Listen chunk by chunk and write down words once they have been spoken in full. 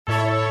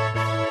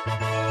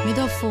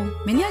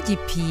Midofo, many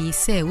GP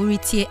say we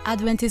retie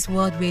Adventist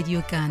World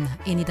Radio Ghana.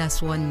 Any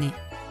that's one ne.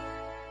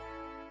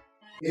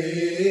 AWR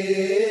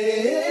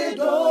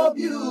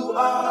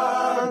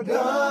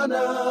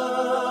Ghana.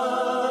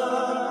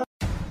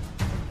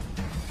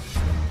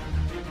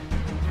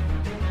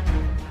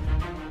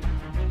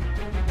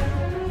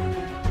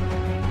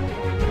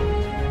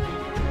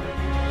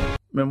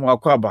 Memo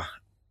akwaba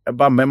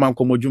eba mema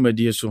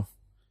nkomodwumadie so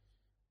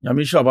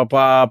nyame hwa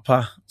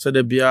papa se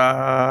da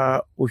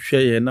bia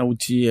ohwe ye na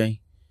uti yen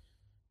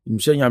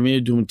nimse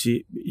nyame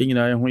dumti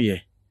yenyina ye ho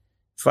ye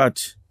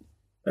fact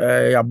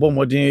ya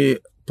bomodin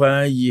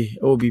pa ye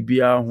o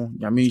bibia ho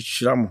nyame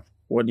hyira mo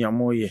woni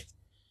amo ye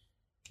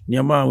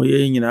niama ho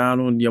ye nyina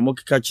no niamo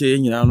kekache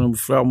nyina no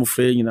fra mo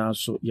fra nyina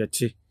so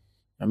yete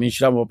nyame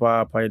hyira mo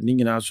papa ni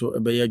nyina so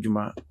ebe ye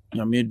adwuma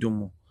nyame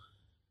dum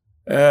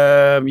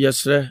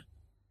yesre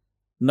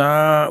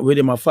na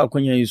wede mafa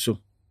akwanya yiso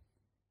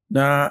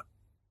na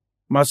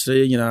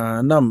masre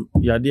nyina nam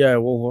yade a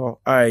wo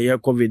ho a ye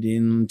covid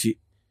nti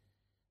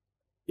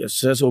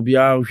yesese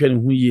obia hwe ne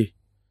hu ye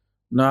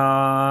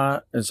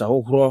na ensa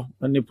hohoro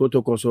ne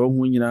protocols wo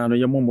hu nyina no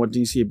ye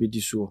momodin se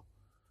ebedi so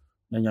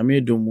na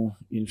nyame domu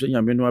inso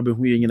nyame no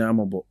abehu ye nyina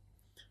amabo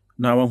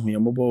na wa hu ye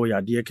mobo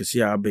yade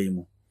kese a abai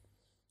mu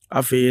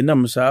afi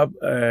nam sa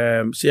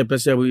se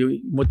epese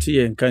moti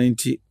ye nkan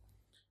nti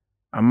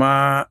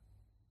ama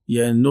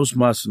ye nose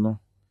mask no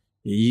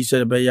yi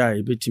se be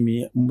ya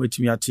betimi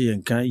ate ye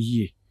nkan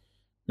yie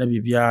na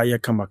bibia ye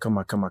kama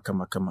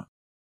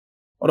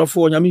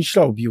orofo nyame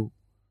nhira obio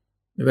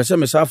me be se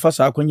me sa fa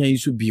sa akwanya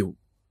yisu bio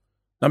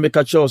na me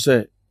ka che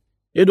se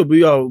edo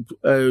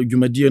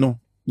dwumadie no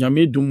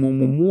nyame dum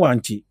mu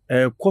anti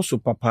koso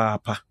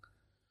papa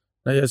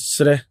na ye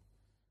sre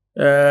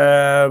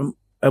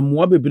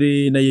amua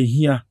bebre na ye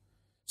hia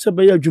se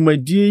be ya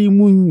dwumadie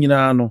mu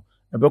nyina no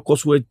ebe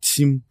koso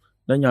atim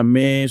na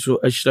nyame so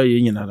ahyira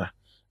ye nyinara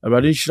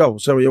abade nhyira wo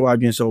se ye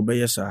wadwen se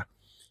obeye sa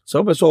se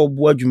obese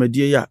obo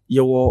adwumadie ya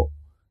ye wo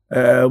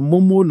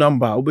momo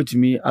number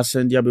obetimi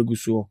asend ya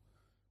beguso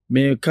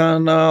me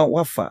kana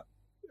wafa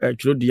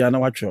trodia na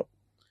watcho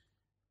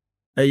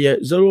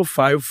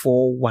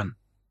 0541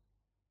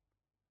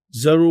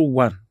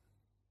 01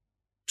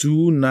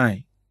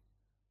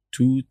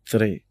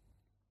 2923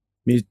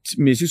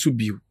 me sisu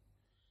biu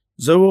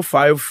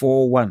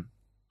 0541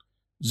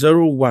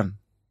 01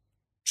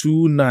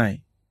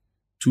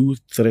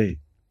 2923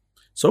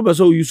 so be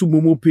so use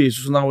momo pay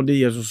so na wo de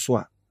yeso so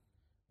a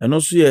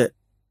eno so ye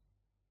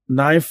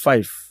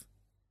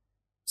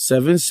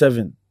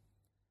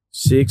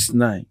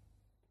 957769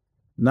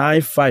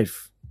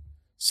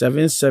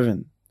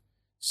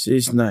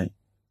 957769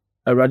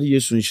 awradi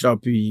yesu nhira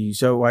pi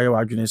se waye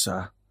wadwene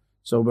sa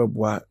so be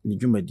boa ni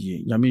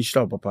dwumadie nyame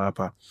nhira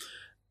papa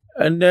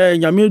ene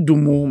nyame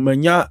dumu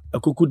manya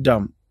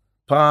akukudam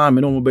pa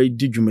me no mo be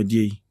di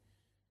dwumadie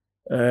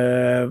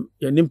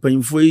ye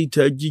mpanyimfo yi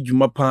ta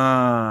gidwuma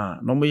pa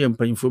no mo ye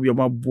mpanyimfo bi o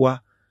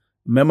maboa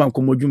mema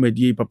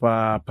nkomodwumadie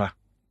papa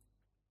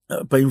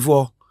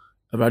panyimfo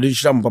abade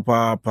nhira mo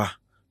papa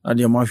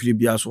ade ma hwere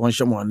bia so won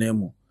hyemo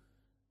anemu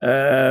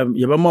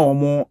ye ba ma wo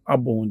mo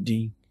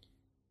abondin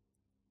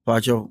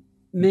pacho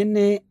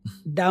mene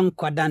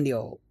Dankwa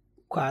Daniel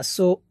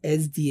kwaso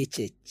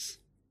SDHH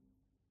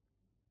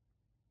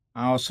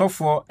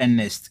Osofo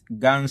Ernest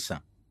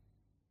Gansa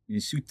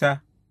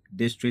Nsuta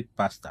District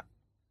Pastor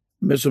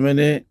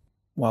mesomene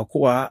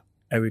wakoa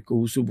Eric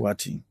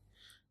Usubuati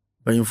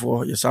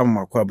panyimfo ye sam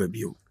makoa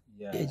babio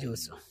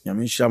ejoso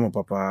nyame hyira mo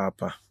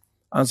papa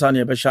ansa ne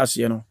ye be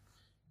hyase no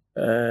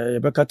ye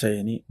be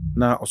katayeni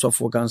na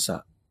Osofo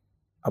Gansa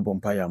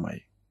abompa ya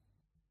mai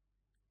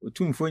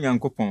Otumfo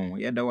Nyankopon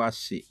yeda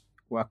wase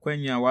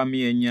wakwanya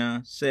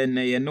wamenya se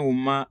ne ye ne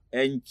uma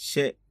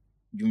enche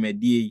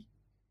dwumadie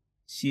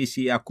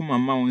siesi akoma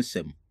ma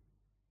wonsem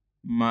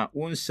ma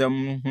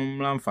wonsem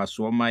humla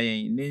mfaso ma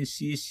yen ne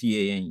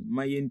nsiesie yen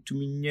ma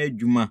yentumi nya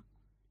adwuma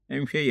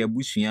enhwe ya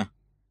busua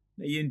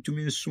na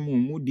yentumi nsomu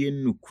mudie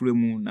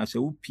nnukuremu na se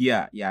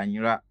wopia ya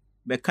anyira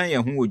beka ye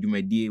ho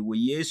odwumadie wo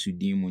Yesu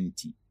din mu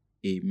nti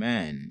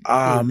amen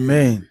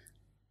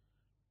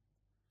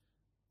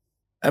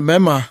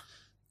emema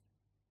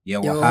ye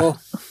wo ha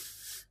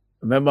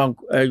mema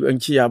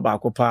enchi ya ba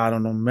kopa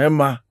no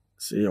mema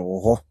se ye wo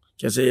ho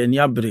kese ye ni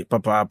abre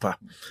papa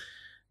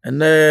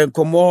ene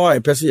komo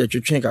epese ye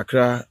twetwen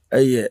kakra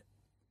eye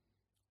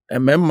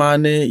emema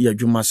ne ye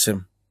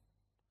dwumasem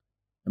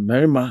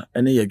emerima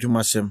ene ye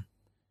dwumasem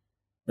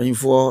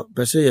benfo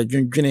pese ye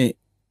dwendwene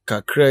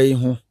kakra yi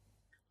ho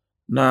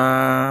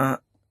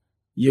na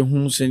ye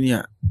hu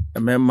senia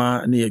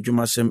emema ne ye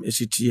dwumasem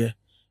esitie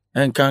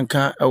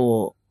enkanka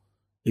ewo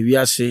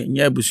ewiase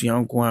nya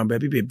abusuan nko a ba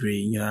bi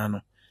bebre nyina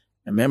no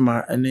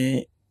emema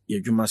ene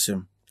ye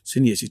dwumasem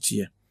senia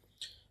esitie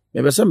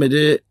mebesa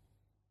mede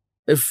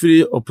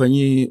efiri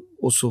opanyi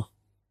oso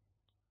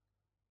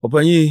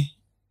opanyi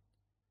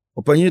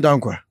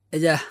Dankwa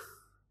eja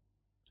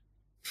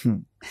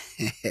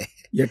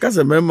ye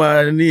kasa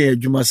mema ni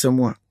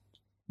adwumasem a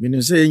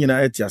minu se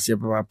nyina eti ase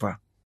papa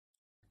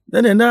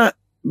na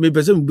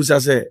mebesa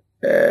mbusa se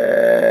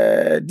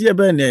deɛ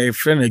bɛn ne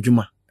friend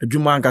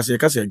adwuma ankasa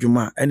yɛkasa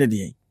adwuma ɛne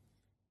deɛ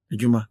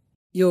adwuma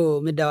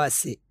yo meda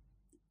wase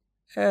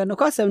no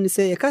kwasɛm ne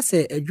sɛ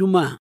yɛkasa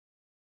adwuma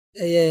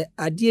ɛyɛ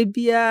adeɛ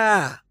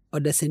biara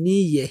ɔdasani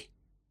yɛ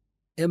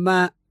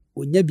ɛma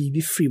onya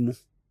biribi firi mu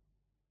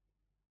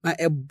ma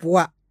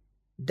ɛboa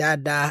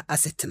daadaa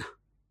asetena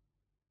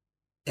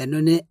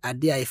ɛno ne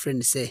adeɛ a yɛfrɛ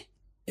no sɛ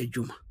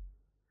adwuma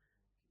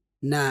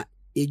na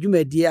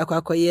adwumadie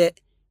akɔyɛ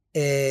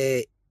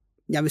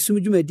nyamesom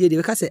dwumadie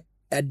deɛ bɛka sɛ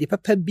ade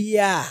papa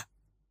biara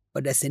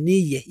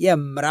ɔdasani yɛ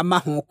mmara ma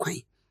ho kwan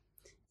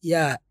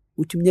yɛ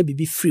wotumi nya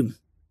biribi firi mu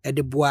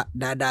ɛde boa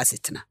daadaa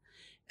asetena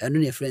ɛno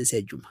ne yɛfrɛ no sɛ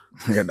adwuma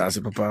yɛda ase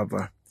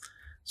papaapa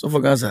so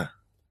for gansa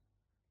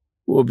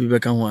wo bi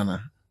bɛka ho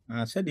ana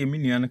sɛdeɛ me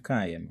nua no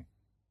kaeɛ no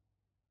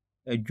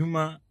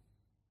adwuma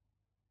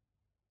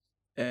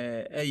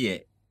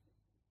ɛyɛ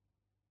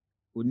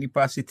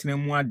onipa asetena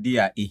mu ade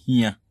a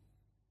ɛhia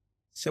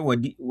sɛ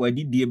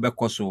wadidie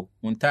bɛkɔ so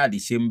wo ntaade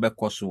hyɛm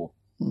bɛkɔ so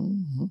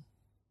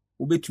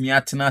wobɛtumi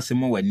atena ase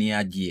ma w'ani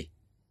agyeɛ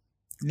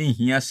ne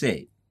nhia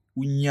sɛ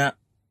wonya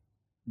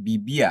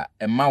biribi a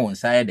ɛma wo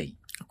nsa yɛ dɛn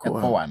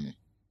ɛkɔ w'ano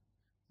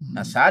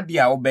na saa ade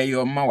a wobɛyɛ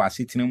ɔma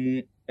w'asetena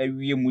mu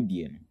awie mu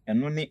deɛ no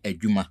ɛno ne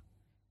adwuma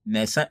na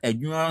ɛsa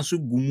adwuma nso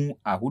gu mu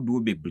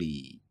ahodoɔ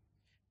bebree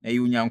na yɛ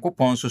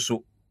Onyankopɔn nso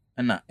so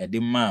ɛna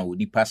ɛde maa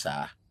onipa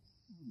saa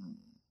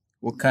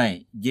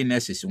wokan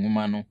Genesis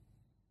nwoma no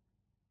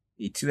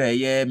etira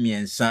ɛyɛ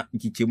miɛnsa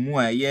nkikyɛmu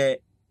a ɛyɛ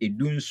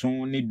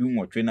 17 ne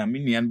 18 na me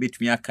nua no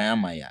betumi akan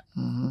ama ya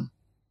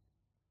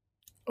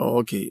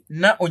okay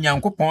na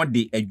Onyankopɔn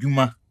de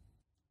adwuma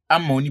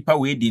ama onipa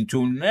wee di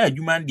ntom na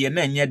adwuma de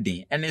na enye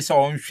den ene sɛ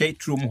ɔnhwɛ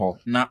trom hɔ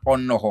na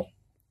ɔnnɔ hɔ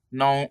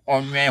na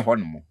ɔnwɛn hɔ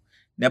no mo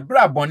na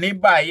bra bɔne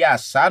ba ya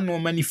saa no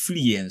mani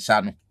firi yɛn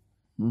sa no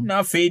na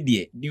afei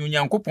de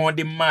Onyankopɔn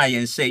de maa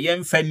yɛn sɛ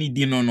yɛmfa ni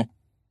di no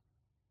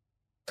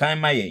kan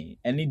ma yɛn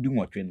ene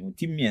 18 no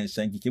ti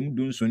miɛnsa nkikyɛmu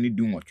 17 ne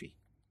 18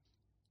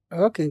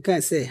 okay kan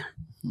sɛ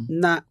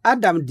na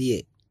Adam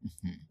de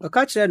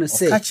ɔka kyerɛ no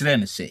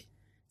sɛ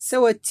sɛ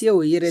watie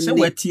wo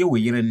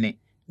yere ne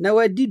na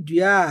wadi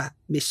dua a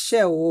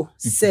mehyɛ wo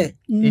sɛ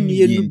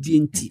nnue no bi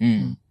nti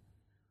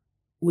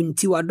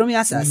wonti wadome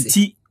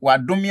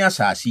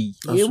asase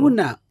yewu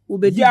na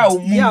wobedi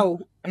yawo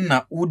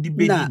na wodi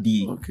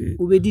bedidi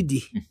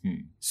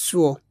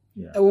so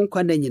ɛwo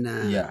nkwa na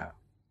nyinaa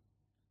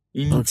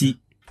inti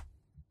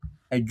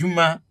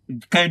adwuma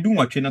kan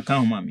 18 no kan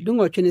ho ma me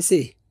 18 ne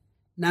sɛ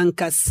na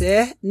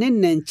nkasɛ ne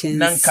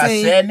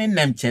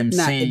nankyɛnse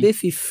na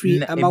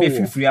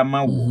ebefifiri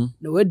ama wo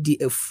na wadi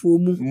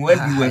afuom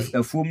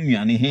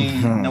nwane he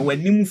na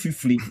wanim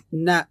fifiri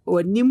na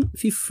wanim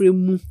fifiri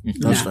mu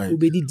na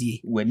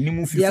obedidie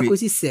wanim fifiri ya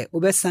kosi sɛ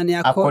obɛsane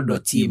akɔ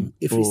dɔte mu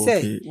efiri sɛ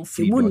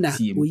emu na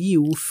oyi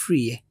wo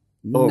firiɛ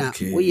na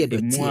woyɛ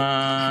dɔte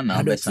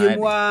na dɔte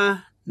mu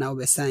na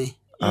obɛsane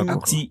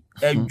Anti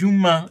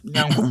adwuma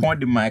Nyankopɔn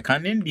de mai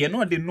kan ne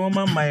no de no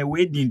ma mai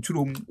we di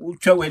nturom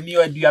utwa wani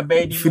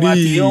aduaba di no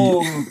ate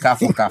o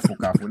kafo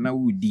na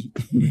wudi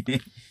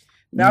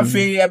na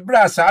afei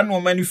ebra saa no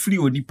ma ni free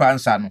onipa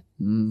nsa no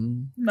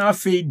na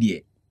afei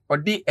de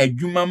ode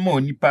adwuma ma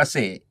onipa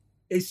sɛ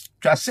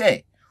etwa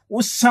sɛ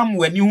wo sam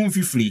wani ho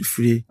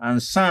fifiri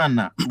ansa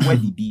na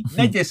wadidi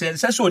na je sɛ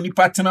sɛ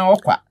onipa tena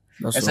okwa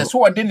ɛsɛ sɛ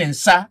ode ne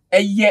nsa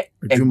ɛyɛ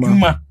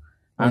adwuma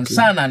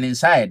ansa na ne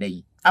nsa yɛ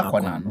dai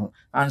akona no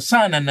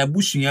ansa na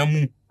nabusua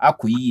mu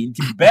akoyi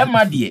nti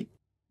bema de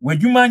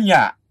wadwuma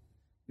nya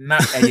na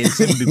ɛyɛ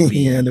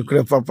sembebe no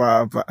kure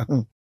papa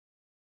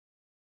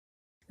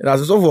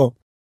that's so for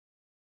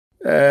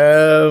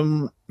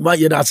ma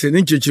yɛ da se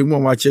ne nkyekye mu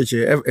ma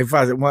cheche e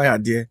fa se mo ya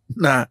de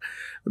na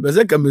be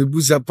se ka me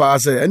busa pa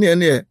se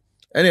ene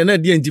na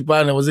de nti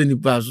pa na wo se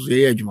nipa so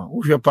yɛ adwuma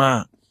wo hwɛ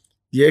pa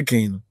de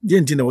kan no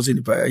de nti na wo se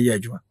nipa yɛ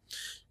adwuma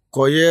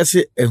ko yɛ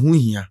se ehu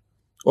hia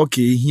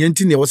okay hia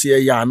nti na wo se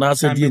yɛ ana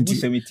se de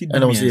nti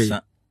na wo se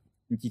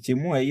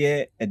nkikyemu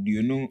ɛyɛ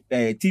aduonu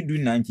tidu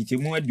na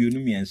nkikyemu aduonu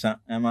miɛnsa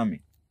ama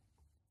me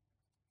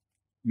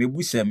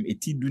mebusam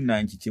etidu na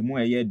nkikyemu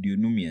ɛyɛ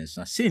aduonu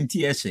miɛnsa senti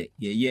ɛsɛ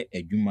yɛyɛ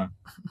adwuma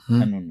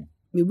ano no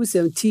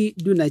mebusam ti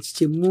du na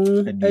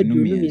nkikyemu aduonu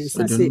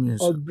miɛnsa se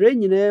obre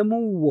nyina mu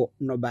wɔ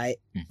nobae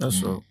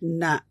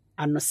na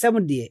anosɛm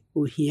de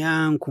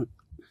ohia nko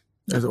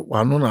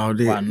wano na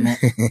ode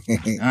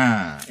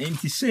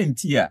enti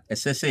senti a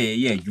ɛsɛ sɛ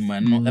yɛyɛ adwuma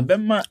no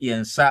ɛbɛma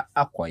yɛnsa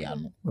akɔya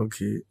no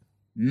okay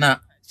na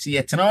si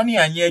yɛtena ne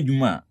anya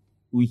adwuma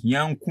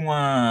ohia nko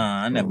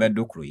a na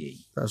bɛdokro yɛ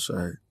that's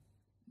right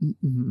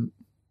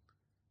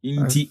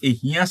inti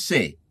ehia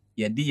sɛ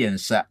yɛde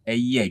yɛnsa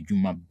ɛyɛ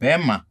adwuma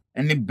bɛma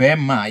ɛne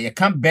bɛma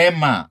yɛka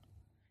bɛma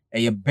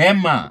ɛyɛ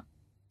bɛma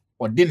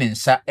ɔde ne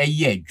nsa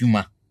ɛyɛ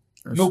adwuma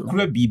no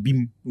kura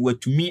bibim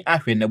watumi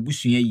ahwɛ na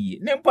busua yie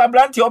ne mpa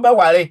brante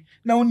obɛware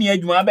na woni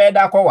adwuma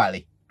bɛda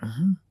akɔware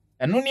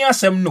ɛno ne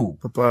asɛm no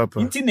papa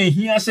inti na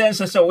ehia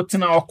sɛ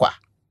wotena okwa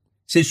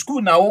sɛ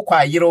school na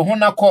wokwa yire ho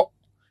na kɔ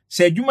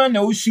sɛ adwuma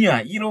na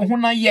osua yire ho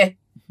na yɛ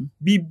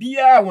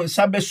bibia won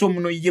sabe som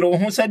no yire wo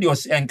ho sɛ de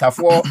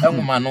enkafo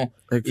enwoma no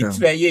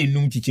etira ye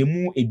enum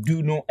tichemu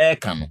edu no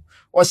eka no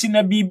osi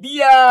na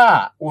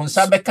bibia won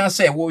sabe ka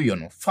sɛ wo yo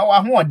no fa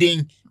wa ho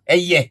oden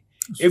eye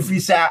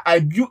efisa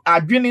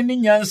adwene ni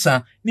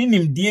nyansa ni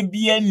nimdie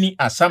bia ni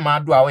asama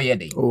do a wo ye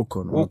de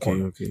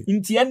okay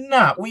nti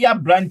na wo ya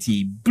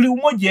branti bli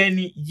mogya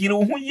ni yire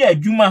wo ho ye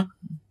adwuma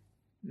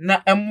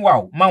na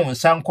emwa ma won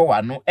sankɔ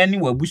wa no eni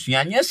wabusua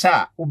anye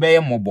sa wo bɛyɛ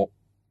mɔbɔ.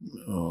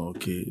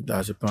 Okay,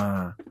 that's a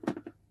pa.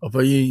 Opa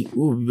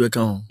wo bi bɛka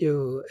ho.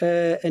 Yo,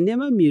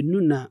 enema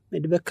mienu na me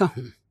de bɛka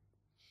ho.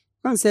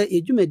 Kan sɛ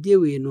edwumadie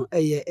we no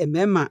ɛyɛ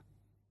emema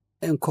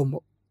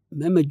enkomo,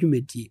 mema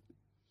dwumadie.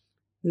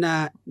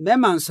 Na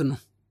mema nso no,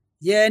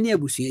 ye ne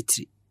abusua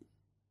etiri.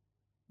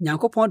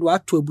 Nyankopɔn de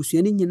wato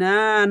abusua ni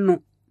nyinaa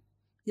no.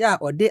 Ya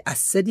ɔde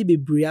asɛde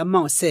bebree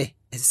ama wo sɛ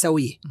ɛsɛ wo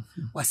ye.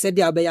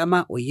 Wasɛde abɛyɛ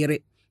ama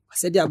oyere,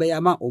 wasɛde abɛyɛ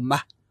ama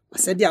oma,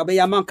 wasɛde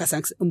abɛyɛ ama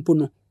nkasanks mpo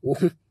no wo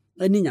ho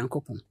ani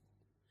Nyankopɔn.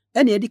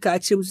 Ɛne edi ka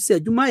akyerɛ mu sɛ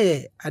adwuma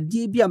yɛ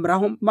adeɛ bi amra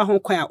ho ma ho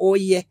kwan a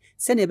ɔyɛ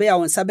sɛ ne ɛbɛyɛ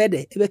wo nsa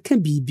bɛde ɛbɛka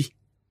biribi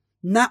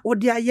na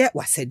wode ayɛ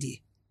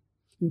wasɛdeɛ.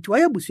 Nti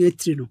wayɛ abusua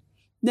etiri no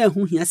na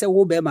ehu hia sɛ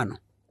wo bɛma no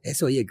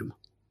ɛsɛ ɔyɛ adwuma.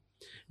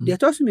 Deɛ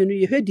tɔ so mmienu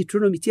yɛhwɛ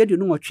Deuteronomy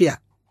 28 a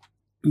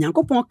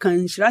Nyankopɔn kan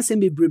nhyirasɛm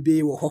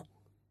bebrebe wɔ hɔ.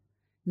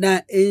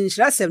 Na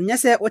nhyirasɛm nyɛ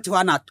sɛ wote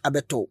hɔ na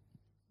abɛtɔ.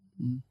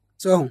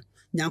 So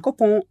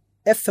Nyankopɔn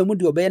ɛfa mu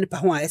de ɔbɛyɛ ne pa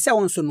ho a ɛsɛ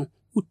wɔn so no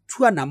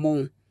utu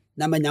anamon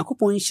na ma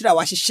Nyankopɔn nhyira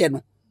wahyehyɛ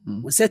no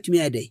wo sɛ tumi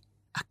ayɛ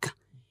aka.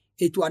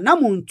 Etu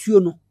anamon tuo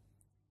no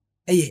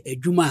ɛyɛ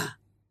adwuma a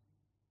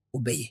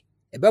obɛyɛ.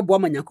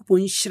 Ɛbɛboa ma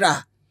Nyankopɔn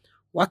nhyira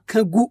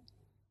waka gu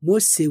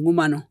Mose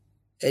nwoma no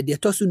ɛde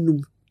ɛtɔ so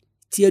num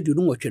tie du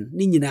no nwɔtwe no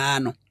ne nyinaa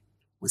no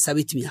wo nsa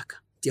bɛtumi aka.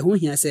 Nti ho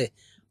hia sɛ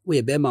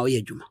woyɛ bɛma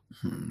woyɛ adwuma.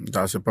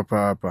 That's a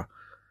papa.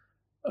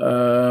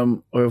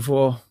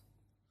 Oyefo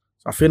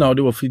afena ode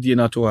wo fidie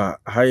na to a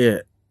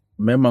haye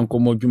mema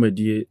nkomo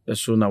dwumadie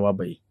eso na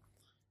wabai.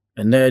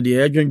 Ene de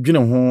adwendwene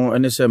ho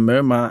ene sɛ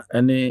mema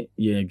ene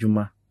ye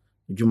adwuma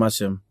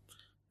sem.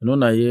 No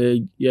na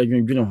ye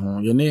adwendwene ho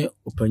ye ne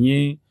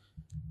opanyi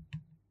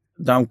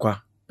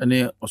dankwa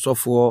ene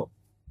osofo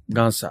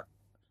gansa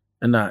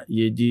na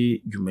ye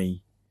di dwuma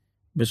yi.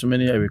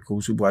 Besomene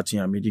aweko su boaten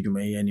a me di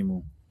dwuma yi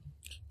animu.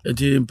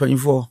 Eti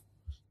mpanyifo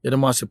ye de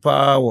mo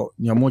asepa wo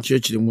nyamo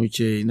kyerɛkyerɛ mu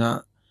kyɛ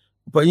na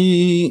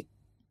opanyi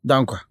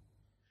dankwa.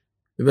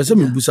 Ebe se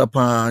me busa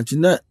pa nti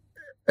na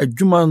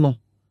adwuma no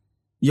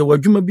ye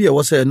wadwuma bi e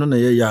wo se no na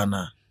ye ya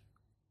na.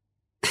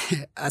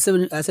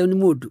 Asɛm ni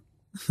modu.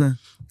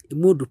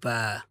 Modu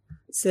pa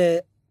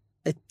se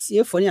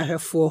etiefo ne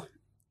ahwefo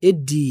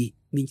edi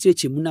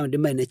minkyerɛkyerɛ mu na de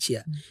ma na chi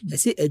a.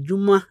 Ɛse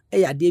adwuma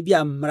ɛyɛ ade bi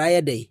amra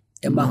yɛ dɛn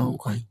ɛma ho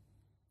kwan.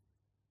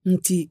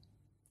 Nti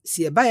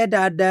si eba yɛ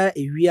daada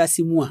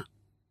ewiase mu a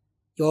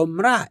ye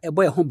omra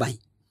ɛbɔ yɛ ho ban.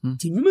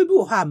 Nti nnwuma bi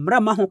wɔ hɔ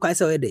amra ma ho kwan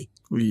sɛ ɔyɛ dɛn.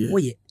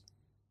 Woyɛ.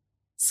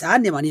 Saa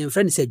ne ma ne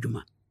mfrɛ ne sɛ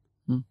adwuma.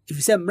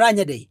 Efi sɛ mra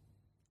nyɛ dɛn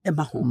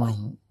ɛma ho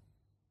kwan.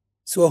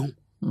 So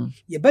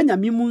ye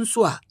banyame mu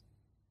nso a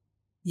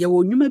ye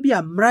wɔ nnwuma bi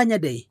amra nyɛ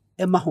dɛn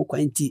ɛma ho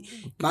kwan nti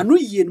ma no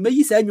yie no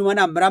mayi saa nnwuma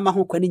na amra ma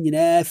ho kwan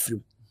nyinaa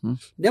firim.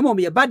 Na mmom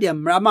ye ba de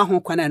amra ma ho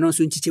kwan na no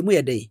nso nkyikyɛmu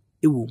yɛ dɛn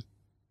ɛwɔ.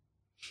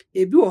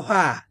 Ebi wɔ hɔ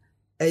a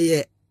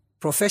ɛyɛ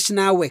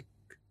professional work.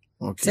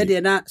 Sɛ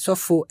deɛ na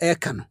sɔfo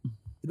ɛka no.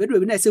 Ebedu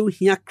ebi na sɛ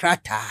wohia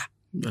krata.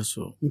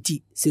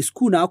 Nti se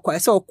school na akwa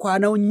sɛ okwa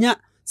na onya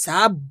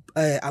saa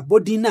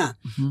abodin na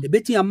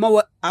ebeti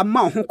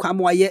ama ho kwa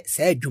ma ye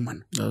saa adwuma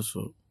no.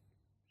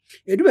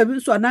 Edu ebi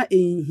nso na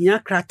ehia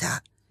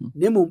krata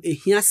na mom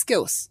ehia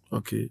skills.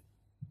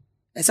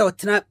 Ɛsɛ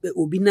otena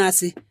obi na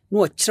ase na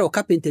ɔkyerɛ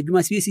carpenter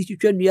adwuma si esi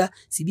twitwa nnua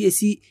si bi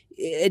esi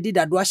edi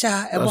dado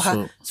ahya ɛbɔ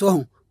ha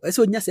so ɛsɛ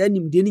onya saa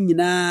nimde ni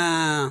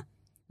nyinaa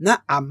na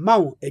ama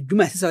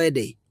adwuma ɛsɛ ɔyɛ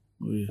dɛ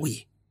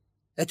oye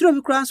ɛturo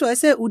bi kura nso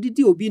ɛsɛ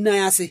odidi obi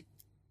na ase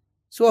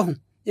so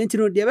enti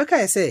no de bɛka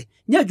ɛsɛ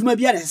nya adwuma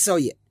bi a ɛsɛ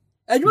ɔyɛ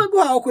adwuma bi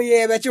a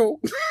ɔkɔyɛ bɛkyew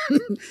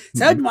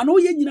saa adwuma no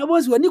yɛ nyina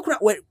bɔs wani kura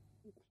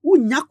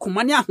wonya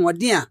koma ne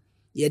ahoɔden a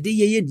yɛde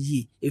yɛyɛ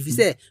die efi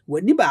sɛ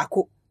wani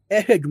baako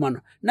ɛhwɛ adwuma no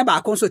na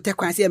baako nso tɛ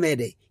kwan sɛ yɛmɛ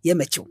dɛ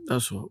yɛmɛkyew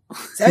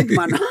saa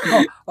adwuma no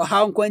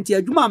ɔha nkwanti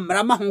adwuma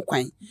mmara ma ho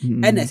kwan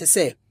ɛna ɛsɛ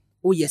sɛ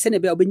woyɛ sɛ ne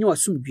bɛ obɛnya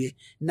wasomdwe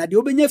na de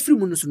obɛnya firi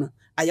mu no so no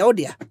ayɛ wo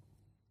dea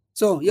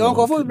so yɛ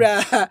wɔnkɔfo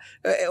bra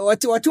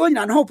wɔte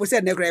onyina no ho po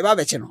sɛ ne kora yɛba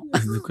bɛkye no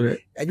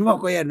adwuma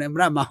kɔyɛ no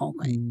mmara ma ho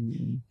kwan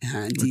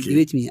nti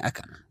yɛbɛtumi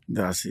aka no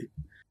dase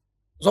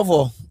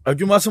sɔfo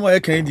adwuma sɛm a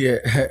yɛkan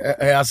deɛ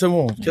ɛyɛ asɛm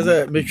o kyɛ sɛ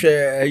mehwɛ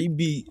ayi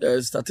bi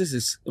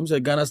statistics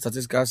sɛ Ghana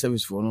Statistical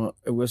Service for no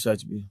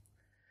website bi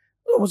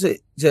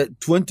sɛ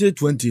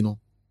 2020 no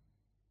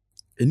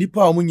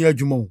nipa a wɔnyɛ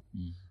adwuma o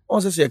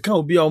ɔn sɛ yɛka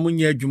obi a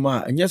wɔnyɛ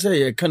adwuma a ɛnyɛ sɛ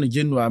yɛka no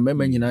January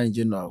mɛma nyinaa ne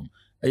January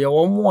ɛyɛ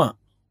wɔn a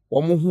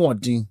wɔn ho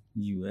ɔden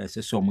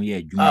ɛsɛ sɛ wɔn yɛ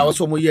adwuma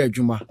wɔsɛ wɔn yɛ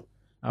adwuma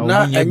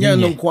na ɛnyɛ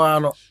no nko ara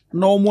no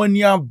na wɔn ani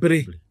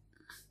abere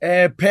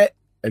ɛpɛ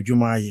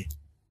adwuma ayɛ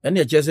ɛne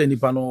ɛkyɛ sɛ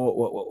nipa no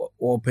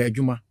wɔpɛ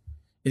adwuma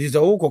ɛti sɛ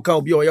wokɔka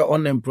obi a ɔyɛ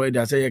unemployed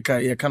a sɛ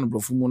yɛka no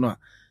borɔfo mu no a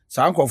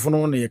saa nkɔfo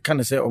no ne yɛka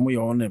ne sɛ ɔmo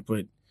yɛ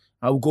unemployed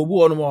abukobu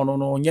ɔno ma ɔno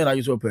no nyɛ na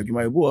yeso pɛ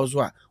adwuma ebu ɔso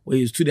a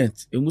ɔyɛ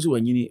student emu so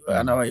wanyini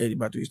ana ɔyɛ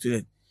but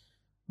student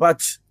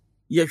but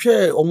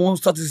yɛhwɛ ɔmo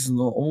statistics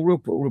no ɔmo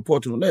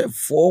report no na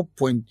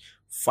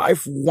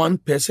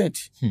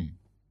 4.51%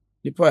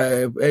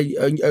 nipa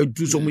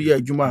do so mo yɛ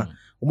adwuma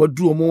ɔmo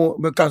do ɔmo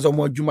bɛka sɛ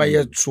ɔmo adwuma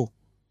yɛ so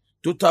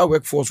total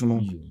workforce no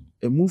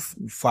a move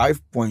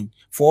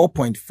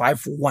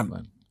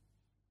 4.51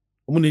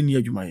 ɔmo na ni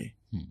adwuma yɛ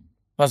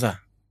pasa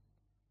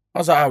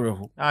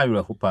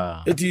awreho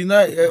pa eti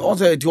na on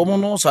say eti ɔmo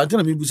no sa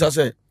ntena me busa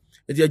sɛ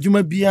eti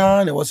adwuma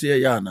bia na wɔse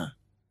yɛ ana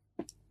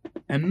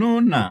ɛno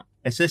na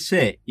ɛsɛ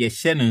sɛ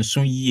yɛhyɛ ne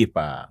nso yie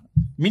pa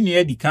mini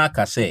edi kan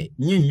aka sɛ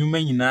nye nnwuma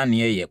nyinaa na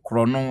yɛ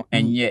korɔ no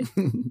ɛnyɛ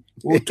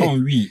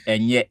wotɔn wi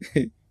ɛnyɛ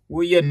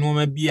woyɛ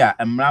nnoma bi a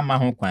mmrama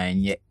ho kwan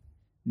ɛnyɛ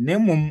na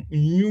mmom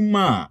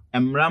nnwuma a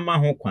mmrama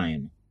ho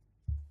kwan no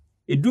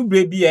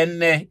edubre bi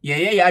ɛnnɛ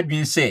yɛyɛ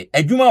adwen sɛ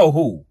adwuma wɔ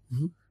hɔ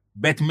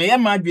but me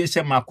ma adwen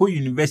sɛ mako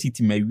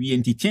university ma wie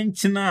nti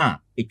kyenkyena a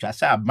etwa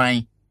sɛ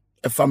aban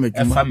ɛfa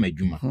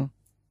madwuma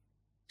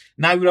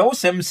na wira wo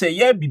sɛm sɛ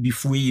yɛ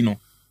bibifuo yi no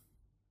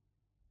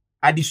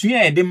adesua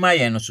yɛde ma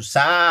yɛn no so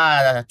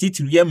saa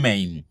titiru yɛ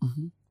man mu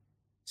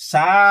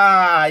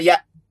saa ya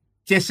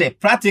kyɛ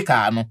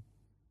practical no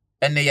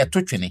ɛnɛ yɛ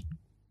to twene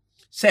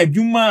sɛ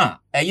adwuma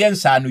a ɛyɛ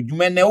nsa no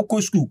dwuma na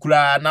wokɔ school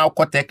kura na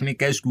wokɔ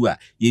technical school a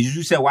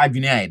yɛsusu sɛ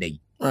wadwene ayɛ dɛn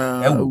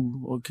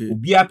okay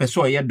obi a pɛ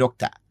sɛ ɔyɛ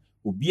doctor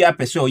obi a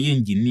pɛ sɛ ɔyɛ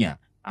engineer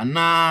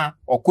ana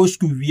ɔkɔ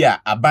school wi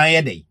a aban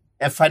yɛ dɛn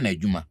ɛfa na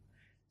adwuma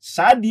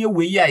saa deɛ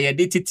wei a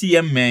yɛde tete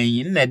yɛ man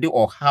yi na de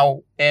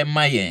ɔhaw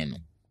ɛma yɛn no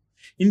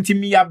nti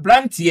mi ya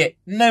brantie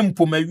na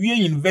mpomawie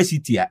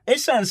university a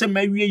esan sɛ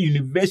mawie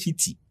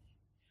university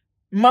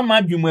mama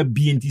adwuma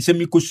bi nti sɛ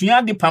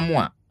mikosua de pam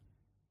a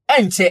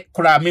ɛnkyɛ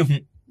kora me hu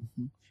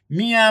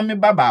mia me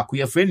baba ko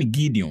yɛ friend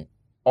Gideon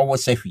ɔwɔ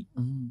Safi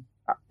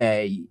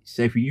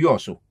Safi yo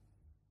so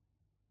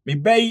me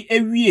bai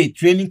ewie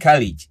training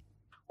college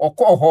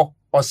ɔkɔ hɔ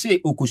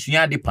ɔse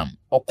okosua de pam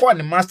ɔkɔ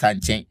ne master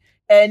nkyɛn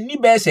ni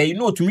be sɛ yi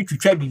no otumi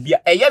twitwa bibia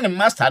ɛyɛ ne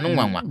master no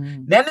nwanwa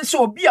na ne sɛ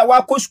obi a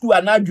wakɔ school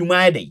ana adwuma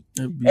ayɛ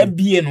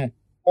ebie no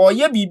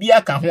ɔyɛ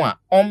bibia ka ho a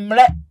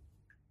ɔmrɛ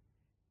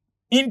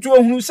into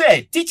ohunu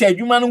sɛ teacher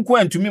adwuma no nko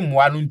antumi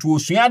mmoa no nto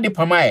osua de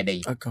pam ayɛ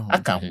dɛn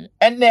aka ho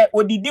ɛnɛ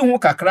odidi ho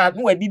kakra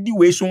no wadidi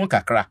we so ho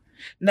kakra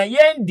na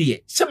yɛn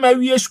de sɛ ma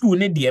wie school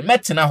ne de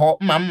mɛtena hɔ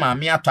mamma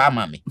me atɔ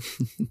ama me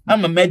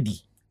ama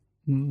madi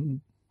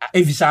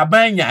evisa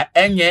abanya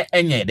enye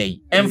dɛn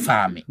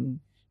ɛmfa me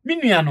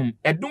Minuanom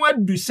edon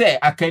adu sɛ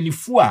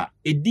akanifo a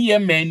edi yɛ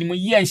manim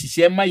yɛ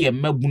nhyehyɛ ma yɛ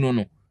mabuno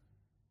no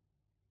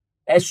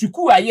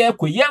esuku a yɛ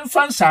kɔ yɛ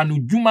mfa nsa no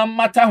dwuma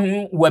mata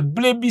ho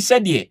wabre bi sɛ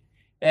de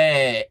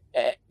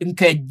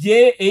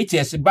nkaje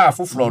HS ba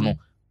foforo no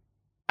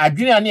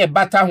adwene ane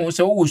bata ho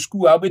sɛ wo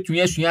school a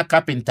obetumi asua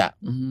carpenter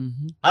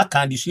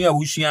aka de sua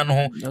wo sua no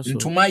ho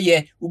ntoma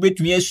yɛ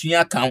obetumi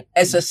asua kan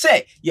ɛsɛ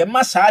sɛ yɛ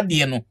ma saa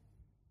de no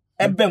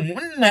ebem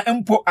na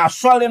mpo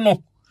asɔre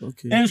no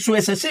enso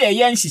esese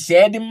ye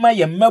nhyehyɛ de ma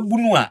ye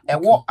mabunu a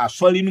ɛwɔ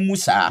asɔre no mu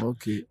saa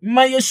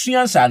ma ye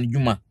sua nsa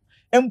adwuma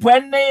empo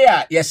enne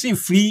a ye se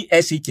free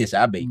SHS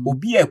abai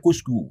obi a ɛkɔ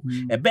school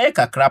ebe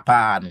kakra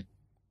paa no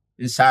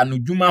nsa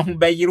adwuma ho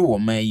bɛyere wɔ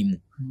man yi mu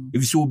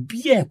efisɛ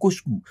obi a ɛkɔ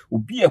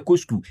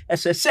school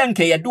esese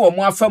nke ye de wɔ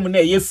mo afam na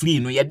ye free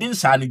no ye de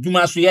nsa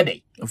adwuma so ye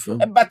de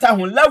ebata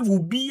ho level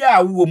bi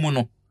a wo mu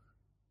no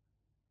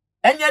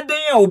enya den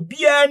a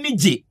obi a ni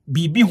gye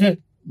bibi ho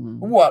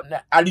wo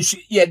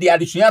ye de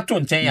adesua to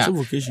nkyɛn a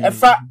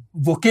ɛfa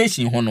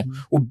vocation ho no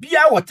obi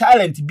a wɔ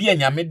talent bi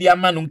anyame de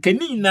ama no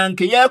nkani na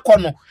nke ye kɔ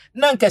no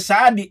na nke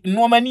saa de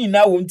nneɛma ni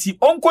na wɔ nti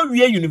onkɔ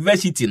wie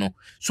university no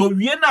so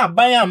wie na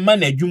aban amma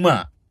na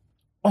adwuma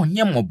a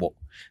ɔnyɛ mmɔbɔ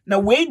na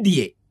wei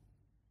de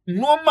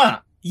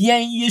nneɛma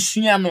yɛn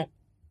yesua no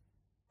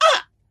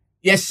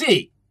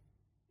yɛse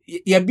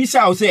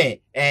yɛbisa wo sɛ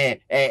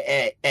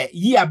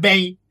yi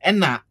abɛn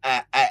ɛna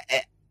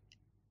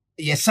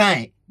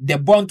yɛsan the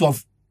bond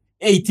of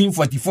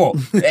 1844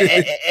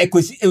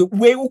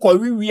 we ko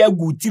wi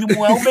agu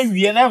tirimu a wo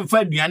wie na mfa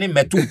aduane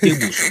meto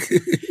table so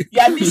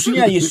ya bi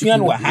sua yesua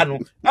no ha no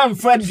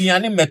mfa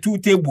aduane meto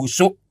table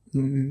so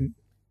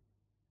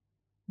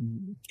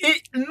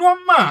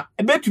noma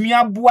ebetumi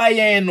aboa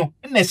yen no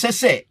na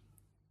sese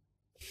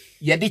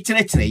ye de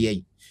kyerɛkyerɛ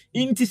yen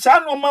inti sa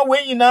noma we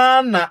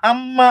nyina na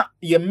amma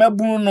ye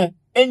mabunu no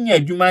enya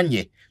adwuma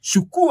nye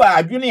suku a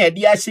adwene ye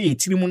de ahyɛ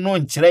yetirimu no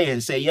nkyerɛ yen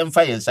sɛ ye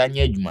mfa yen sa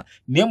nya adwuma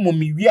na mmom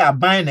wi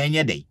aban na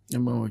enye dɛn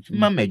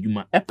mama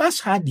adwuma epas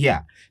ha de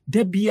a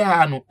da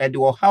bia no de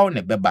ɔhaw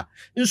ne bɛba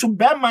nso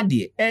bɛma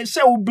de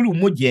sɛ wo biri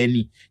mogya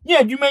ani nya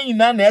adwuma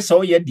nyina na ɛsɛ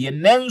wo ye de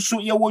nanso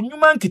ye wɔ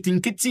nnwuma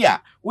nkitinkiti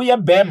a wo ye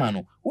bɛma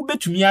no wo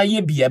betumi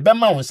aye bia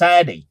bɛma wo sa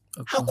ya dɛn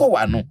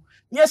akɔwa no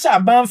nya sɛ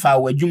aban fa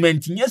wo adwuma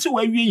nti nya sɛ wo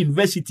awie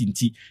university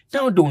nti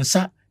na wo do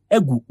nsa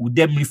egu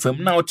udemri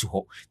fam na ote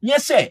ho nye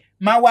se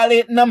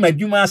mawale na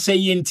madwuma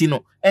asɛye nti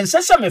no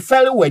ense se me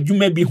fɛre wa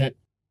adwuma bi ho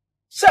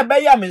se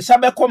be ya me nsa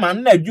be koma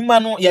na adwuma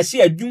no ye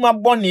se adwuma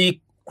bɔne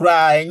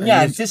Cry,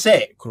 yes,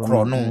 say,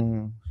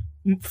 chrono.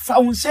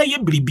 Found say a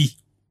bribi.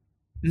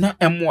 Na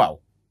wow.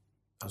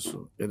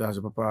 So it has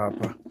a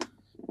papa.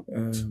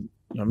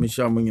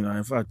 Yamisha Mungina,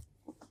 in fact.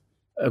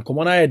 Come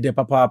on, I de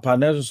papa,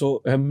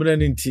 so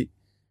embraninti.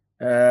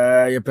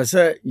 Ye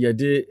pese ye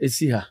de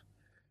esiha.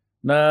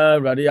 Na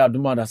radi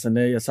aduma da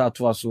sene ye sa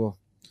to aso.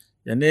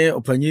 Ye ne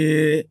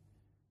opanyi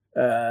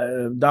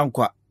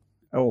dankwa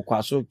e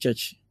kwaso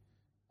church.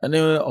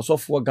 Ene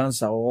osofo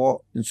gansa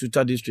o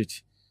Nsuta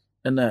district.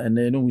 Ena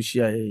no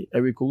hia e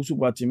Eriko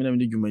Usubati me na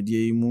me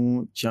dwumadie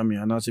mu chiame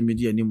ana se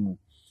media ni mu.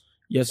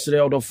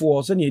 Yesre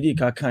odofo se ne edi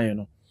ka kan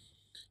no.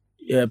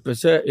 Ye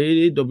pese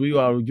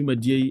AWR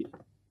dwumadie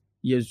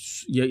ye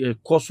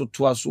koso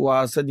to aso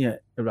a se ne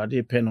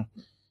Awurade pe no.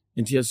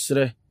 Nti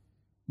yesre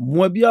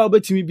mo bia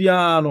obetimi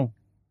bia no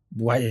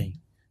boayen.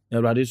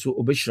 Awurade so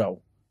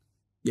obehirawo.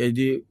 Ye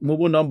di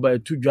mobile number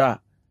tudwa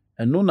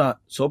eno na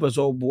so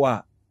peso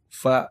boa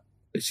fa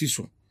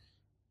esiso.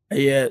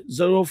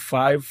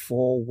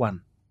 0541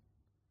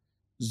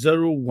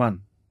 01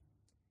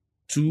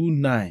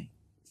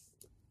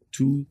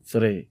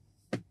 2923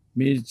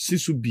 me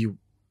sisu biu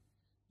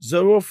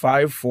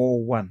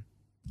 0541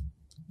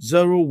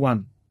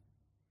 01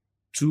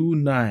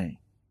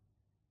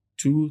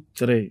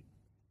 2923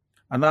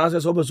 and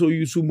as so so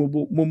use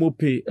momo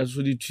pay as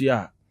so the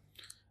tia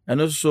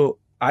and also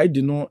I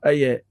did know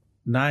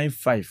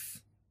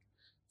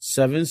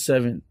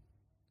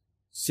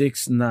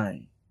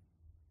 957769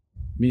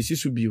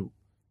 Mrs. Subio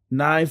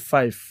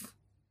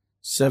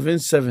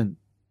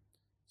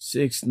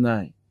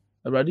 957769.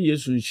 Already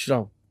yesu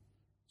nshiraw.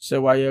 Se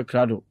waye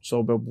krado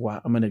so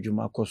beboa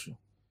amanadwuma akoso.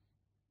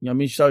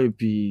 Nyame nshiraw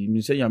epi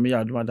mi se nyame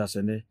yadoma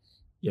dasene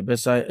ye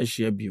besa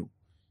ehia bio.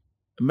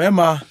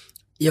 Mema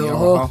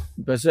yo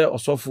bese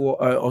osofo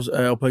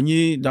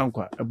opanyi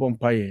dankwa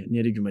ebompaye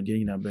ne de dwumade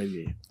nyina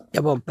bawie.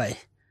 Ebompaye.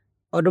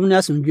 Odom ne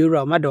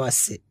asomdwura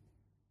madawase.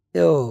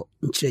 Yo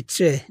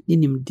nkyerɛkyerɛ ne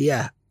nimde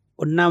a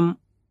onam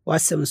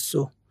wasɛm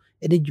so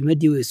ede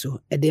dwumadi we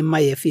so ede ma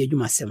ye fe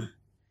adwumasɛm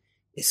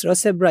esro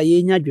sɛ bra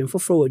ye nya dwen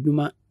foforo wɔ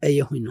adwuma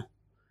ɛyɛ hu no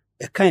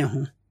ɛkan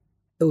ho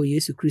ɛwɔ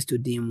Yesu Kristo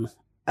din mu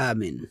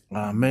amen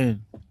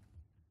amen.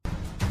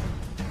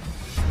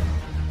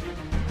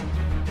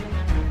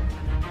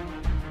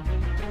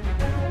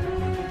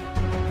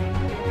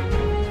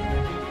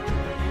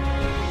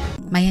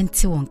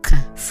 Mayanti wonka.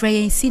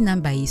 Freyensi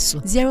number iso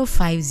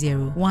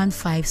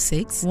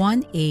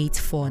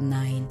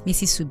 050-156-1849.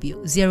 Mrs. Subio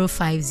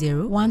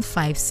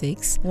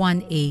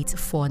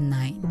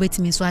 050-156-1849.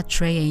 Ubetimi so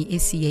atreyen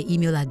esi ye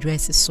email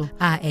address so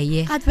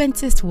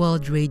Adventist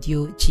World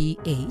Radio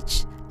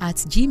GH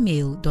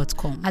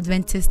 @gmail.com.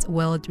 Adventist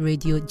World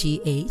Radio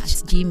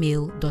GH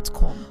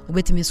 @gmail.com.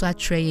 Ubetimi so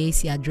atreyen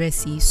esi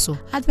address so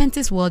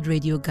Adventist World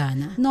Radio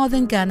Ghana,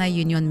 Northern Ghana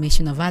Union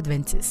Mission of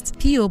Adventists,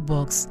 PO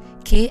Box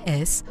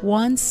KS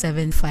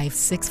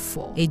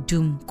 17564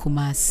 Edum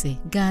Kumasi,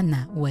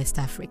 Ghana, West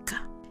Africa.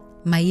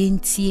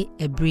 Mayentie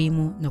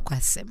ebremu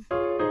nokwasem.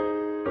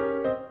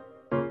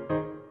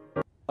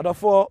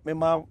 Odafo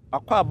mema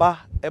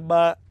akwaba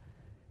eba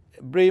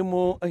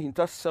ebremu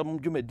ahintasam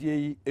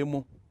dwumadie yi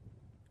emu.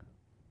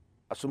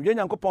 Asomdwe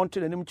Nyankopɔn te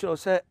nanim kyerɛ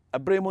sɛ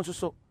ebremu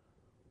nso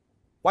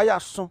waya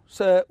so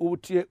sɛ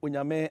wotie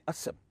onyame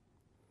asɛm.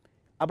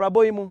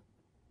 Abrabɔ yi mu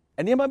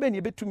eniema be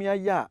ne betumi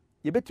aya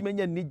ye betumi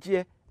nya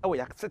nigye ewo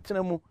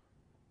yaksetena mu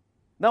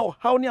na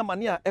how ne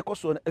amane a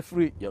ekoso na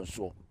afiri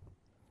yenso.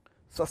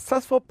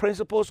 Successful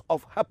principles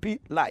of happy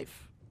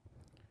life.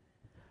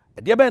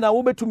 Ade be na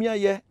wo betumi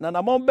aye na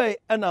namon be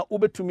na wo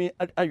betumi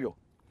ayo.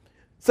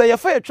 Sɛ ye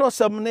fa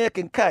etwosam na ye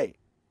kenkai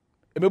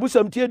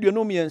emebusam tie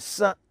aduonu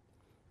miensa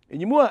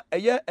enyimu a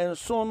eye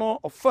enso no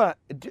ofa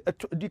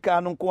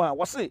dika no nko a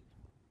wose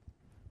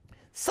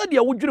sɛde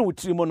a wodwene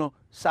wotiri mu no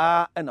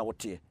saa na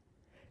wote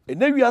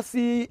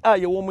enawiase a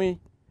ye wo mu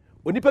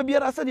onipa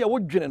biara sɛde a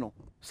wodwene no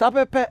saa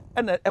pepe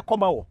na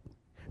ekoma wo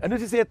eno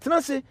ti sɛ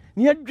tenase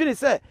ne adwene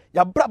sɛ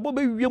ya brabo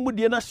be wiemu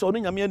die na hyɛ no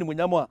nyame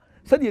animunyam a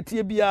sɛde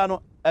etie biara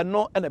no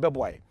eno na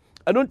bɛboae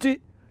eno nti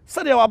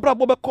sɛde wa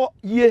brabo bɛkɔ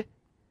yie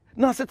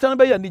na setan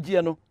bɛ ya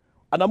nigye no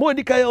anamo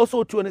edika ya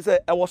also tuo ne sɛ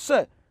ɛwɔ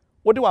sɛ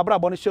wode wa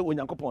brabo no hyɛ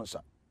onyankopɔn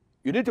sa.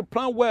 You need to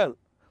plan well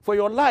for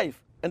your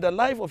life and the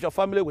life of your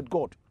family with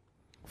God.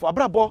 For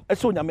brabo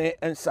ɛsɛ onyame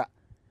ensa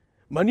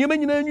maniema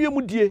nyina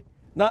nwie die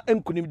na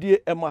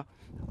enkunimdie ema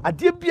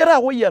ade biara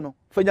a woyɛ no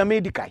fa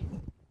nyame dikai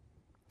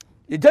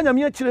ye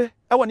nyame akyire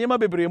ɛwɔ niema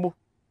bebree mu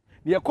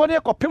ne yɛkɔ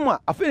ekɔpem a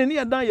afei ne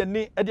yɛdan yɛ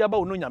ni ɛde aba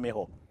wo no nyame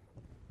hɔ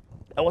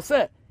ɛwɔ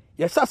sɛ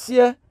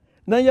yɛhyɛseɛ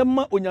na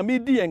yɛma onyame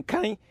di yɛn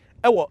kan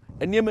ɛwɔ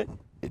niema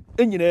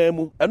enyina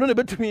mu ɛno na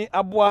betumi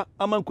aboa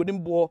ama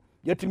nkonimboɔ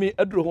yɛtumi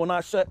aduro ho na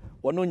ahyɛ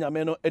wɔ no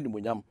nyame no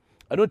animunyam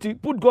ɛno ti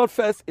put God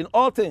first in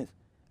all things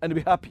and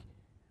be happy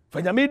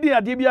fa nyame di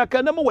ade bia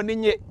ka na ma wɔ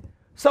nenye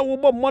sɛ wo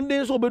bɔ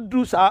Monday so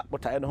beduru saa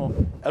botae no ho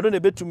ɛno na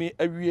betumi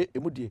awie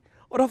emudie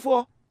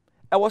ɔdɔfo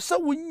ɛwɔ sɛ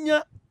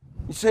wonya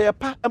nhyehyɛ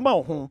pa ɛma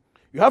wo ho.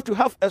 You have to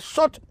have a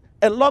short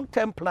and long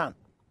term plan.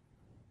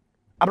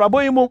 Abrabo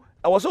yi mu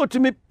ɛwɔ sɛ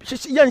otumi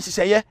yɛ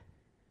nhyehyɛ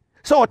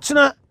sɛ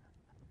ɔkyena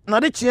na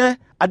de kyɛ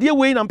adeɛ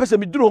wei na mpɛ sɛ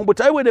meduru ho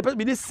botae wei na mpɛ sɛ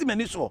mede si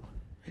m'ani so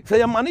sɛ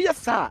yɛma ne yɛ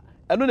saa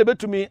ɛno na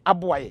ɛbɛtumi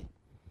aboa yɛ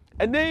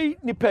ɛnɛ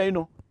nipa yi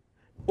no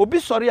obi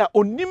sɔre a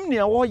onim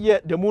nea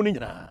wɔyɛ da mu no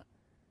nyinaa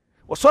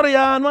wɔsɔre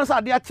ya no ansa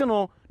adeɛ akye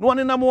no na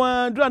wɔne nam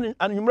dura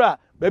anwummerɛ a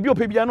baabi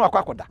ɔpɛ biara no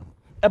akɔ akɔda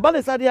ɛba ne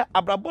sɛ adeɛ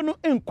abrabɔ no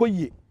nkɔ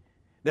yie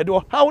na de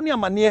ɔhaw ne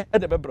amanneɛ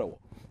ɛde bɛbrɛ wɔ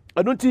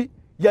ɛno nti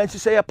yɛn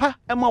nhyehyɛeɛ pa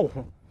ɛma wo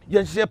ho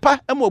yɛn nhyehyɛeɛ pa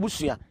ɛma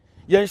abusua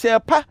yɛn nhyehyɛeɛ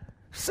pa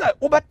sɛ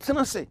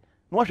wobɛtena se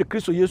na wahwɛ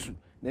Kristo Yesu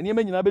na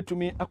nneɛma nyinaa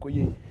bɛtumi akɔ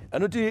yie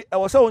ɛno nti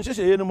ɛwɔ sɛ wo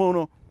nhyehyɛeɛ no mu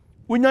no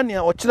wonya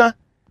nea ɔkyena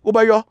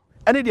wobɛyɔ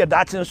ɛne deɛ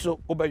daakye nso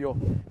wobɛyɔ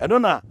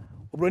ɛno na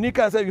obroni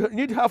kan sɛ you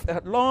need to have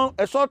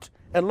a short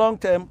and long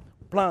term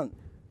plan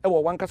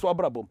ɛwɔ wankasa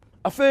wabrabɔ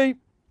afei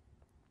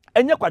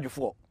ɛnyɛ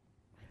kwadwofoɔ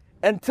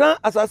ɛntra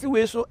asase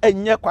wei so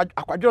ɛnyɛ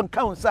akwadwo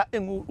nka wo nsa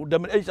ɛngu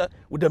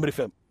wodamere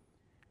fam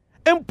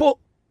mpo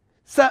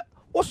sɛ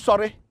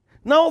wosɔre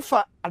na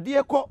wofa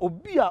adeɛ kɔ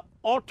obi a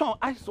ɔtɔn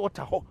ice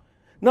water hɔ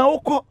na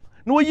wokɔ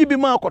na woyi bi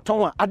ma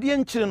akɔtɔn a adeɛ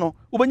nkyere no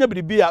wobɛnya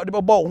biribi a wode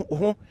bɛbɔ wo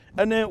ho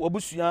ɛne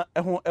wabusua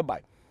ɛho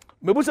ɛbae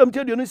mebusam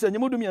tie deɛ no sɛ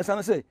nyemudu miɛnsa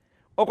no sɛ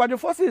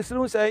ɔkwadwofoɔ sɛ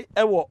ɛsiri sɛ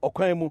ɛwɔ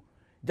ɔkwan mu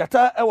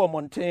gyata ɛwɔ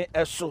mmɔnten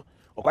ɛso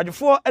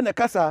ɔkwadwofoɔ ɛna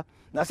kasa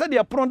na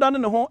sɛdeɛ pono da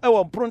ne ho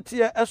ɛwɔ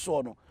mporonteɛ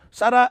ɛsoɔ no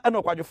sara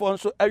ɛna ɔkwadwofoɔ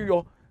nso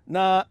ɛyɔ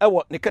na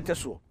ɛwɔ ne kɛtɛ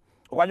soɔ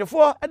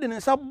ɔkwadwofoɔ ɛde ne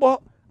nsa bɔ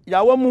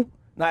yawa mu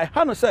na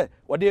ɛha no sɛ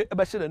wɔde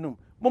ɛbɛhyɛ n'anum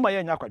moma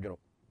yɛnyɛ akwadworɔ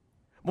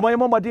moma yɛ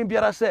mmɔden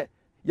biara sɛ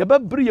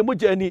yɛbɛbere yɛ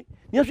mogya ani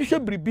ne yɛhwehwɛ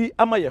biribi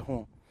ama yɛ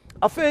ho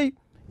afei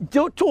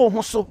gye to wo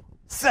ho so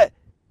sɛ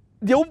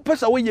deɛ wopɛ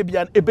sɛ woyɛ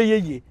bia ɛbɛyɛ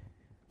yie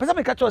pɛ sɛ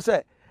meka kyerɛ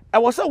sɛ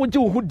ɛwɔ sɛ wogye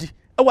wo ho di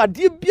ɛwɔ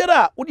adeɛ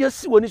biara a wode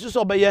asi w'ani so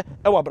sɛ ɔbɛyɛ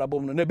ɛwɔ abrabɔ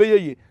mu no na ɛbɛyɛ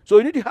yie so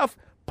you need to have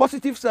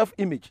positive self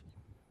image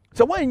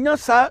sɛ woanya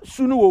saa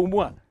su no wɔ mu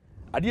a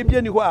adeɛ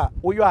bia ni hɔ a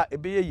woyɔ a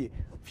ɛbɛyɛ yie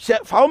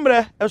hyɛ fa wo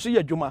mmerɛ nso yɛ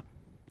adwuma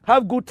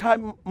have good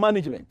time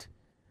management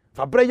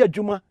fa berɛ yɛ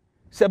adwuma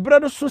sɛ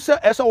berɛ no so sɛ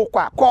ɛsɛ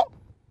wokɔ akɔ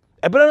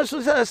ɛberɛ no so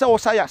sɛ ɛsɛ wo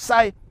sa yɛ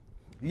asae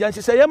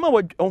yɛnhyehyɛeɛ ma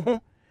wɔ ho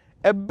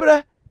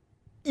ɛberɛ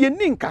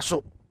yɛni nka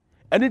so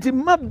ɛno nti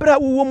ma berɛ a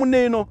wowɔ mu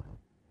nei no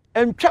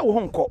ɛntwa wo ho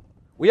nkɔ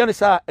woyɛ no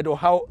saa ɛde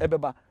ɔhaw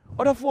ɛbɛba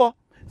ɔdɔfoɔ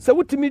sɛ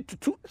wotumi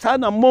tutu saa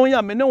na mmɔn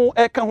a me ne wo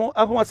ɛka ho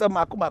asɛm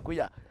maako yi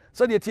a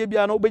sɛdeɛ tie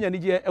biara no wobɛnya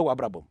nigyeɛ ɛwɔ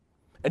abrabɔ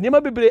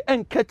nneɛma bebree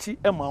ɛnka ti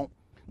ɛma wo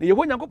na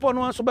yɛhɔ Nyankopɔn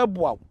no nso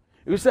bɛboa wo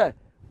ɛfiri sɛ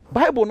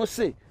Bible no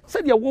se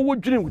sɛdeɛ wɔwɔ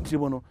dwene wo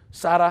tirim no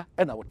saa ara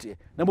ɛna woteɛ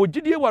na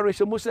mɔgyidie wɔ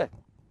awerɛhyɛ mu sɛ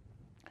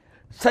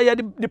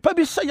yɛde nipa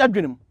bi hyɛ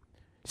yɛadwene mu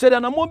sɛ yɛde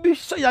anammɔn bi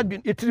hyɛ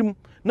yɛadwene yɛtirim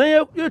na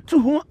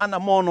yɛtu ho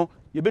anammɔn no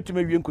yɛbɛtumi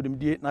awie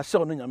nkonimdie na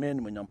hyɛw no nyame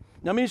animuonyam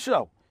nyame nhyira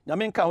wo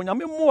nyame nka wo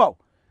nyame mmoa wo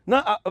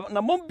na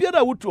anammɔn biara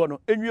a wotuɔ no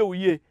ɛnwie wo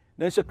yie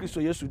na nhyɛ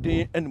Kristo Yesu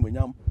din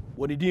animuonyam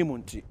wɔ ne din mu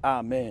nti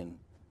amen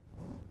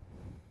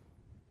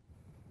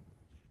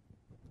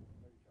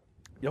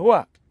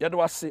Yehowa yɛde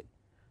wase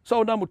sɛ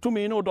wo na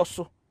motumi ne wodɔ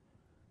so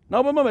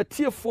na wobɛma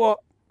matiefoɔ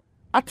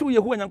ate wo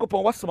Yehowa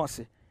Nyankopɔn wasɛm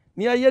ase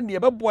ne yɛyɛ ne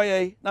yɛbɛboa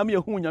yɛn na ma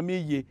yɛhu nyame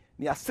yie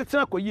ne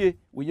asetena kɔ yie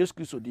wɔ Yesu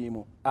Kristo din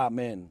mu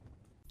amen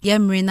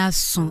Yɛmmere na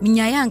so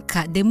minyaeɛ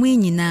anka da mu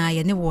nyinaa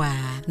yɛne wɔ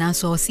a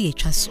nanso ɔse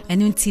yɛtwa so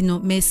ɛno nti no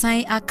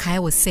mesan akae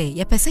wɔ sɛ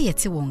yɛpɛ sɛ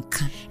yɛte wɔ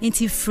nka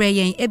nti frɛ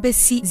yɛn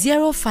ɛbɛsi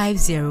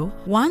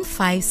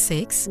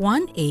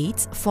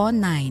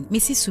 050-156-1849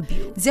 mesi so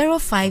bio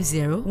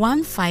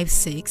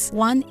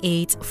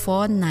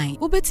 050-156-1849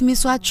 wobɛtumi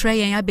so atrɛ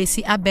yɛn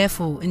abɛsi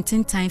abɛɛfo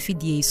ntentan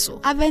fidie so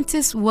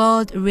Adventist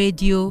World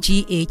Radio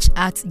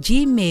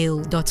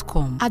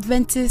GH@gmail.com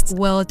Adventist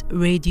World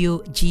Radio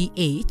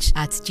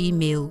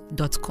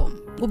GH@gmail.com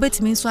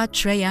Wobɛtumi nso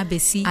atrɛ yɛn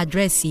abɛsi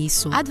address yi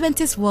so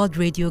Adventist World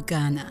Radio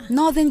Ghana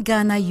Northern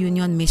Ghana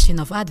Union Mission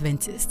of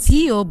Adventists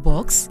PO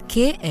Box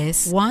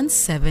KS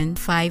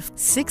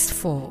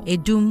 17564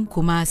 Edum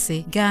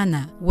Kumase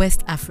Ghana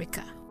West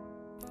Africa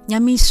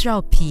Nyame nhyira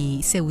wo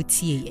pii sɛ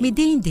wotie yɛ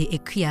medin de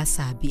Akua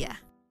Sabia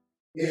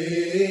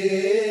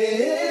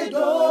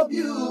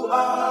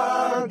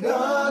AWR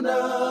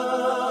Ghana